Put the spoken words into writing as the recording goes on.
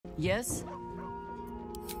Yes?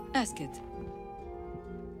 Ask it.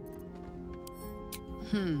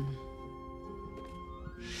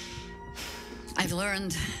 I've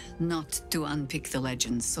learned not to unpick the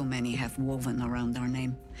legends so many have woven around our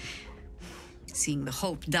name. Seeing the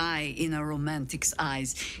hope die in a romantic's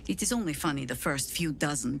eyes, it is only funny the first few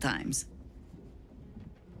dozen times.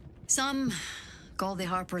 Some call the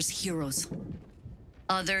Harpers heroes.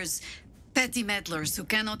 Others, petty meddlers who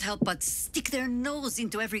cannot help but stick their nose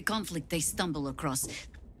into every conflict they stumble across.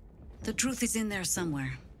 The truth is in there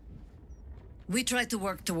somewhere. We try to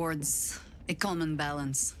work towards a common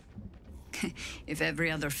balance. If every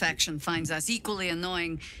other faction finds us equally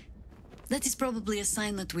annoying, that is probably a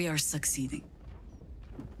sign that we are succeeding.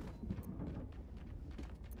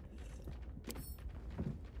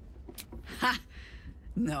 Ha!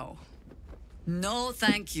 No. No,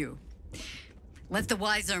 thank you. Let the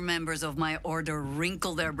wiser members of my order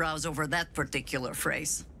wrinkle their brows over that particular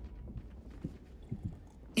phrase.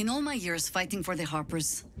 In all my years fighting for the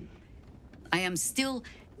Harpers, I am still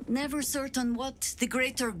never certain what the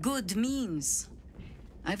greater good means.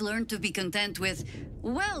 I've learned to be content with,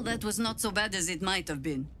 well, that was not so bad as it might have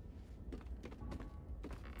been.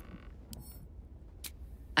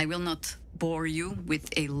 I will not bore you with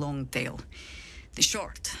a long tale. The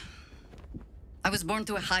short. I was born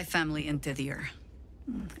to a high family in Tedir.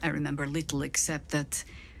 I remember little except that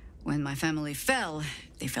when my family fell,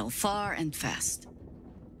 they fell far and fast.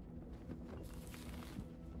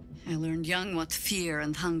 I learned young what fear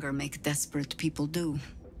and hunger make desperate people do.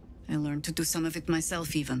 I learned to do some of it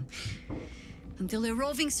myself even. Until a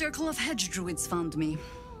roving circle of hedge druids found me.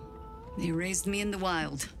 They raised me in the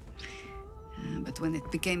wild. But when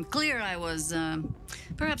it became clear I was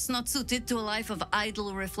perhaps not suited to a life of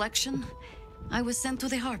idle reflection, I was sent to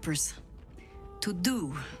the Harpers. To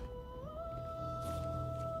do.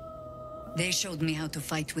 They showed me how to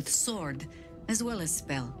fight with sword, as well as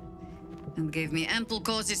spell, and gave me ample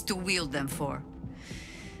causes to wield them for.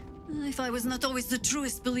 If I was not always the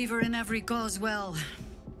truest believer in every cause, well,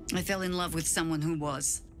 I fell in love with someone who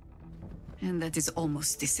was. And that is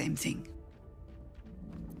almost the same thing.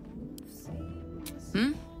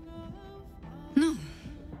 No,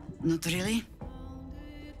 not really.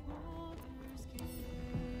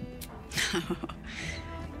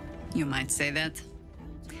 You might say that.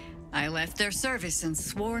 I left their service and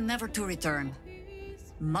swore never to return.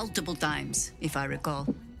 Multiple times, if I recall.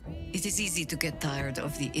 It is easy to get tired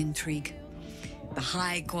of the intrigue. The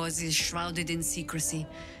high causes shrouded in secrecy.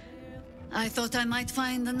 I thought I might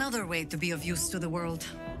find another way to be of use to the world.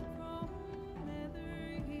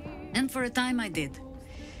 And for a time I did.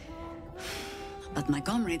 But my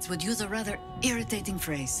comrades would use a rather irritating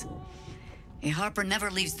phrase. A Harper never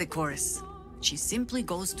leaves the chorus. She simply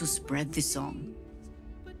goes to spread the song.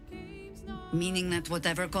 Meaning that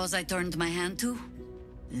whatever cause I turned my hand to,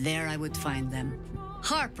 there I would find them.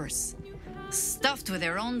 Harpers, stuffed with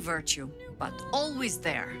their own virtue, but always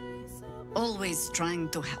there. Always trying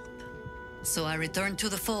to help. So I returned to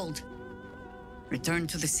the fold. Returned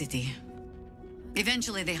to the city.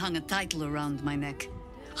 Eventually they hung a title around my neck.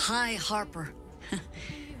 High Harper.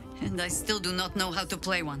 And I still do not know how to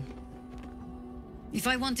play one. If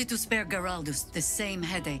I wanted to spare Geraldus the same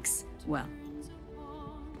headaches, well,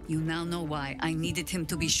 you now know why I needed him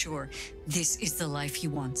to be sure this is the life he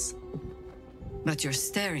wants. But you're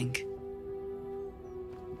staring.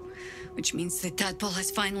 Which means the tadpole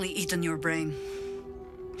has finally eaten your brain.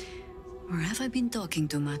 Or have I been talking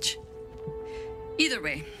too much? Either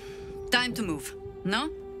way, time to move, no?